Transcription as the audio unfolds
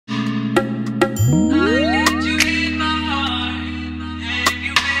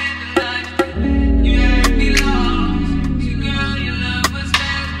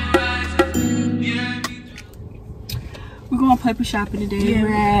puppy shopping today. Yeah.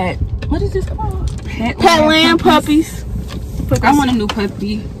 We're at, what is this called? Petland Puppies. I want a new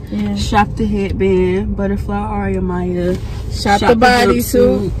puppy. Yeah. Shop the headband, butterfly Ari.Amiya. Shop the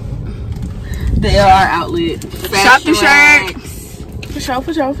bodysuit. The LR outlet. Shop the shirts. For sure.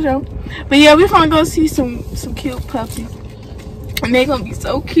 But yeah, we're gonna go see some cute puppies. And they're gonna be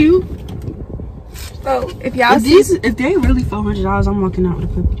so cute. So if y'all if they really $400, I'm walking out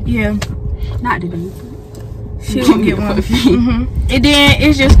with a puppy. Yeah. Not today. She will get one. And then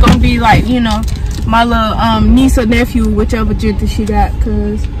it's just gonna be like, you know, my little niece or nephew, whichever gender she got,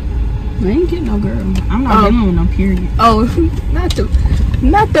 cause I ain't getting no girl. I'm not dealing with no period. Oh, not the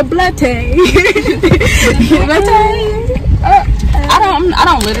blatte. I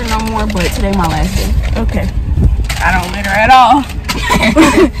don't litter no more, but today my last day. Okay. I don't litter at all.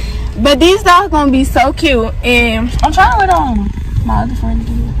 But these dogs gonna be so cute, and I'm trying to let on my other friend to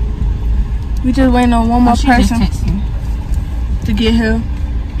do it. We just waiting on one more person to get here.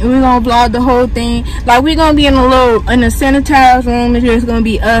 And we're gonna vlog the whole thing. Like, we're gonna be in a sanitized room. It's just gonna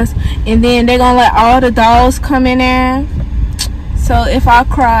be us, and then they're gonna let all the dogs come in there. So if I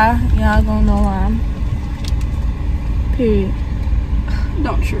cry, y'all gonna know why. Period.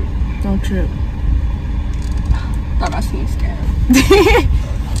 Don't trip. Thought I seen scared.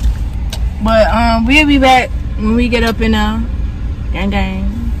 But we'll be back when we get up in gang.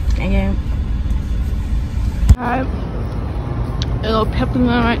 Alright. Little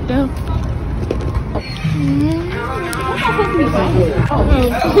Petland right there.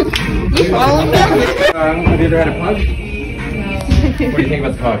 Have you ever had a pug? What do you think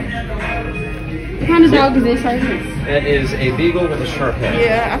about the pug? What kind of dog is this right here? It is a beagle with a sharp head.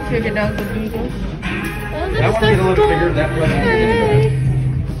 Yeah, I figured that was a beagle. That one will get a little bigger. That one won't get any bigger.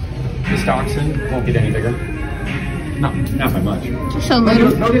 This dachshund won't get any bigger. Not by much. So little.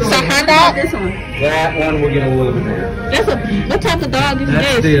 So how dog? This one. That one will get a little bit bigger. What type of dog is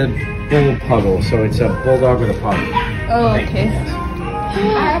That's this? the bull puggle. So it's a bulldog with a pug. Oh, okay. I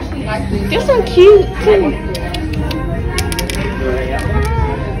actually like this. They're so cute too.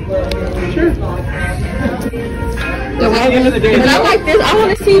 Sure. But I like this. I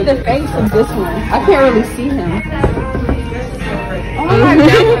want to see the face of this one. I can't really see him. Oh my God.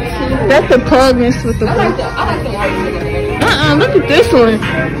 That's the pug mixed with the pug. I like the white. Look at this one.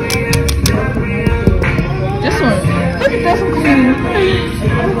 This one. Look at this one.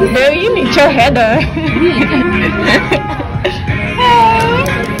 Baby, you need your hair done.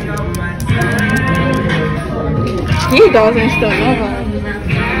 These dogs ain't stuck nobody.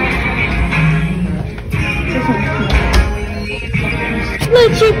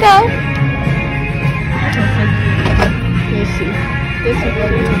 Little Chico. Let's see. This is what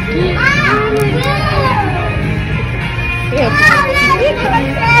it is.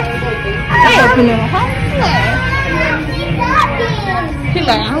 They open it. He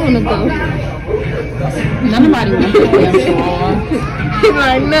like, I want to go. Nobody wants to go. He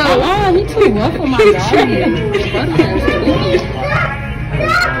like, no. Oh, he too rough for my doggy.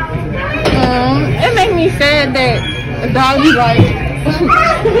 It make me sad that a dog is like, I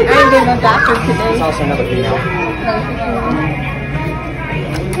ain't been a doctor today. It's also another female.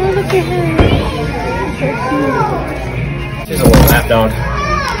 Oh, look at her. She's a little lap dog.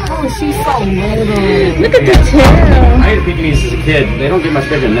 Oh, she's so little. Look at the tail. I had a Pekingese as a kid. They don't get much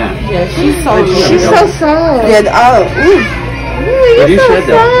bigger than that. Yeah, she's so little. She's so soft. Yeah, They do shed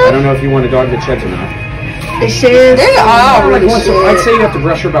though. I don't know if you want a dog that sheds or not. It sheds. They are Like really I'd say you have to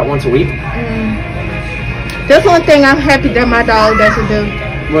brush her about once a week. That's one thing I'm happy that my dog doesn't do.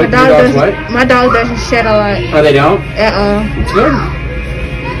 What, your dog's what? My dog doesn't shed a lot. Oh, they don't? It's It's good.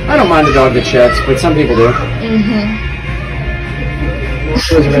 I don't mind a dog that sheds, but some people do.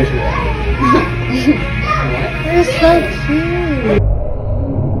 Reservation. They're so cute.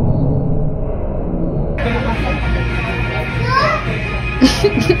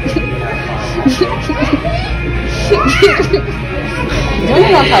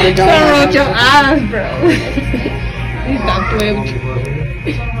 Turn around your eyes, bro. He's not playing with you.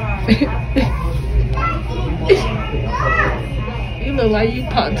 You look like you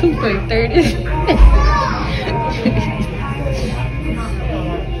popped tooth like 30.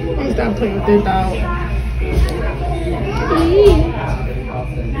 He's not playing with this dog.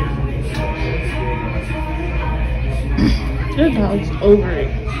 This dog's over it.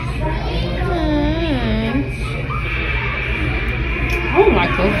 I don't like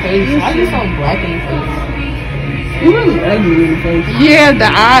her face. Why is it so black in the face? You're really ugly in the face. Yeah, the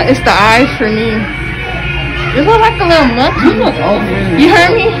eye. It's the eyes for me. It look like a little monkey. You look over. You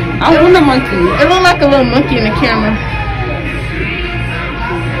heard me? I want a monkey. It look like a little monkey in the camera.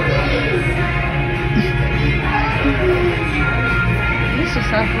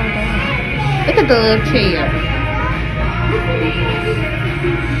 shop like that. Look at the little chair.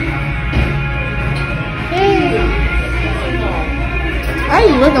 Hey. Why are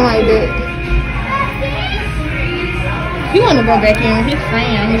you looking like that? He wanna go back in with his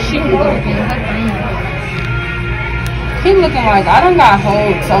friend. I mean, she wanna go back in with her friend. He looking like, I done got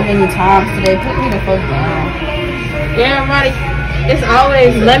hold so many times today. Put me the fuck down. Yeah, everybody. It's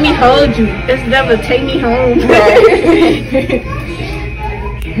always let me hold you. It's never take me home. Right.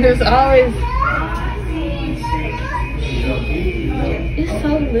 It's always. It's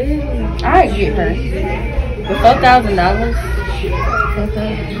so little. I get her. For $4,000.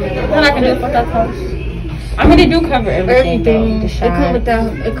 What I can do for $4,000? I mean, they do cover everything. It come with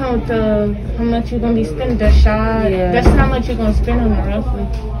the how much you're gonna be spending. The shot. Yeah. That's how much you're gonna spend on it roughly.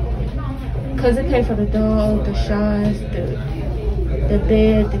 Cause it pay for the dog, the shots, the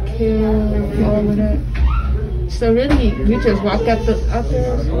bed, the kill, all of that. So really, you just walk out the dog.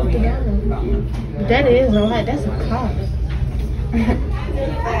 That is a lot. That's a cost.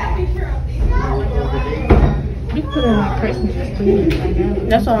 You put it on Christmas tree right now.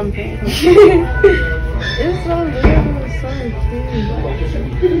 That's what I'm paying. It's so little, it's so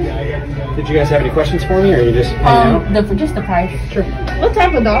cute. Did you guys have any questions for me, or are you just hanging out? Just the price. Sure. What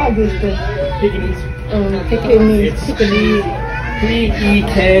type of dog is this? Pekingese. Pekingese. It's Pekingese.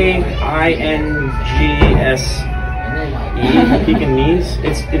 Pekingese.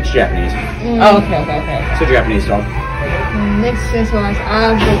 It's Japanese. Oh, okay. It's a Japanese dog. Makes sense why his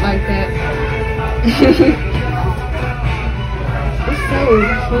eyes look like that. It's so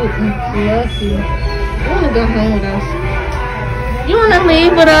cute and fluffy. You wanna go home with us? You wanna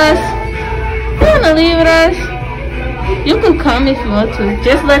leave with us? You wanna leave with us? You can come if you want to.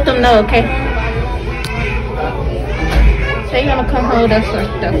 Just let them know, okay? Say you're gonna come home with us for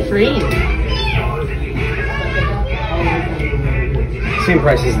free. Same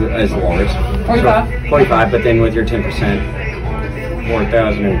price as the Walrus. 45. 45, but then with your 10%,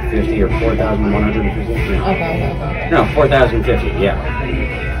 4,050 or 4,150. Yeah. Okay. No, 4,050. Yeah.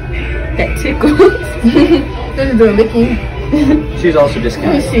 That tickles. This is the licking. She's also Let me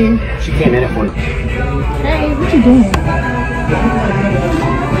discounted. see. She came in at 40. Hey, what you doing?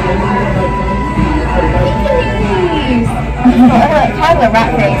 Tyler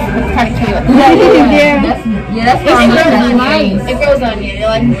rat face. It's kind of cute. That's It grows on you. You're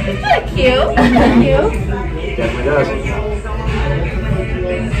like, cute. Definitely does.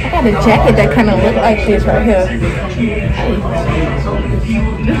 I got a jacket that kind of look like this right here.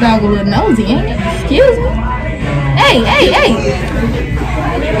 This dog a little nosy, ain't it? Excuse me. Hey.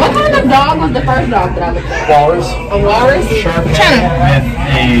 What kind of dog was the first dog that I looked at? Walrus. A walrus? Sharp China. with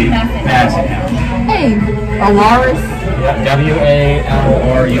a basset hound. Hey, a walrus?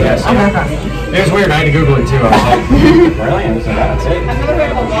 W-A-L-R-U-S. Okay. It was weird. I had to Google it too. I was like, really? And so that's it. I've never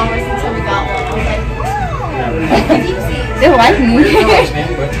heard of a walrus until we got one. I was like, They like me.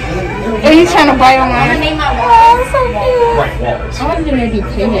 Are you trying to bite on I'm mine? gonna name my Oh, walrus. so cute. Right, walrus. I wanted to maybe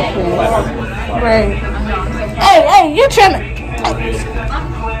pay it for Right. Hey, you trying to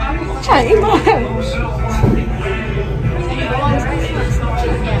eat my head.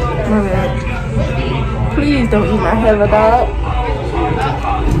 Please don't eat my head, dog.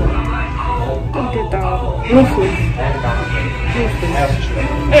 Good dog. Ruthless.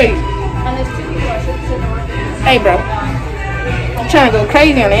 Hey, bro. I'm trying to go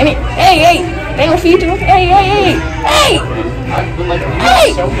crazy on it, ain't it? Hey, they gonna feed you? Hey. What are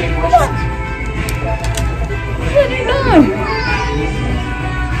you doing?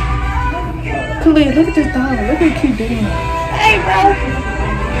 Khalid, look at this dog. Look what he keep doing. Hey, bro.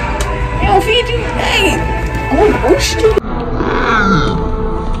 They gonna feed you? Hey. Oh, shit.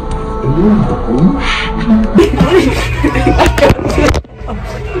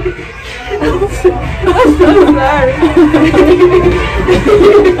 I'm so sorry.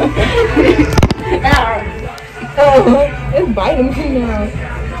 Oh, it's biting me now.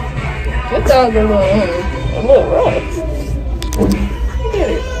 This dog a little rough. Look at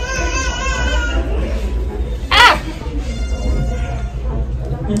it. Ah!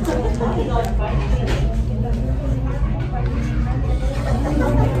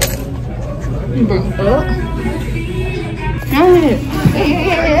 You bring it up. Come here.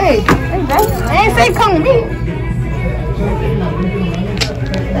 Hey, bro. I ain't say come to me.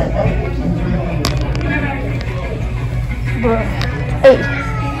 Bro.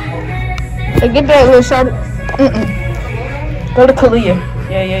 Hey, get that little shot. Go to Liyah.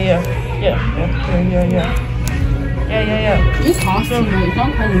 Yeah. It's awesome, but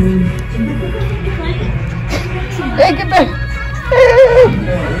don't come to me. Hey, get that.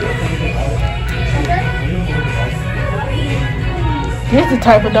 This the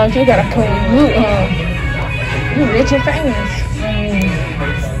type of dog you gotta clean. You rich and famous.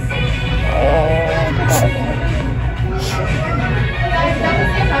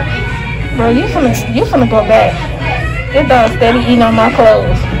 Bro, you finna go back. This dog steady eating on my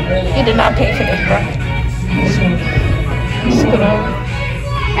clothes. You did not pay for this, bro. Scoot over.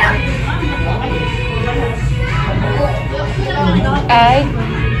 Alright.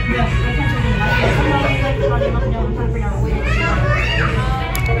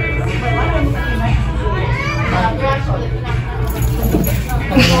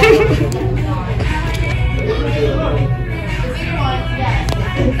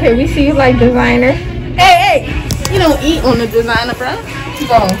 Okay, we see you like designer. Hey, you don't eat on the designer, bro.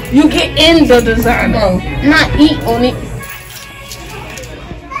 Bro, you get in the designer, bro. Not eat on it.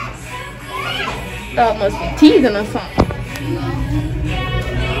 Dog must be teasing or something.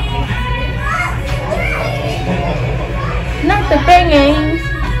 Not the big games.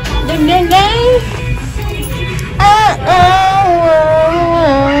 The big games.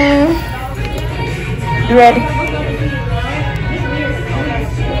 You ready?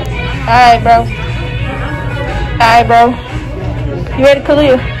 Alright, bro. Alright, bro. You ready,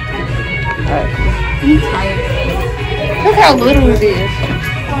 Khalil? Alright. I'm tired. Look how little it is.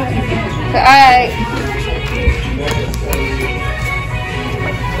 Alright.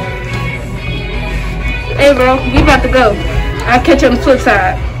 Hey, bro. We about to go. I'll catch you on the flip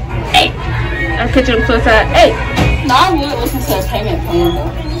side. Hey. I'll catch you on the flip side. Hey. No, I would listen to a payment plan,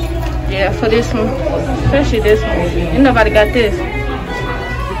 though. Yeah, for this one. Especially this one. Ain't nobody got this.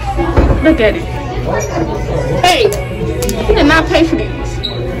 Look at it. Hey! He did not pay for these.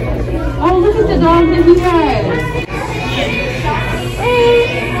 Oh, look at the dog that he has.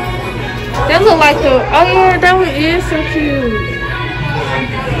 That look like the... Oh, yeah, that one is so cute.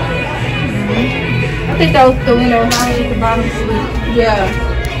 I think that was the, you know, how at the bottom sleep. Yeah.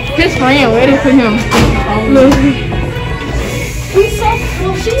 His friend waiting for him. Look. He's so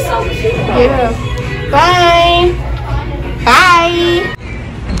cool. She's so cute. Yeah. Bye. Bye.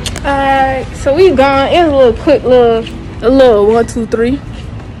 Alright, so we gone. It was a little quick a little 1, 2, 3.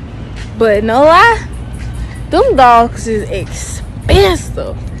 But no lie, them dogs is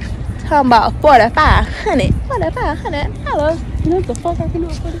expensive. Talking about $4,500. $4,500. What the fuck I can do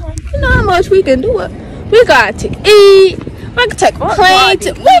with $4,500? You know how much we can do it. We got to eat. We can take a plane.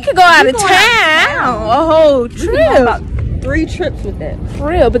 We can go out of town. A whole trip. About 3 trips with that. For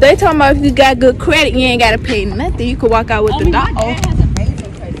real. But they talking about if you got good credit, you ain't got to pay nothing. You can walk out with the dog.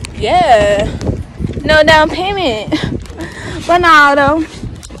 Yeah. No down payment. But no, though.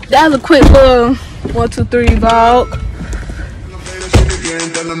 That was a quick little 1, 2, 3 vlog. Turn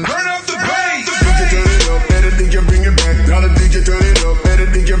up the bass. Turn it up. Better think you bring it back. Better think you turn it up. Better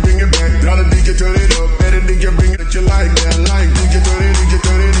think you bring it back. Better think you turn it up. Better think you bring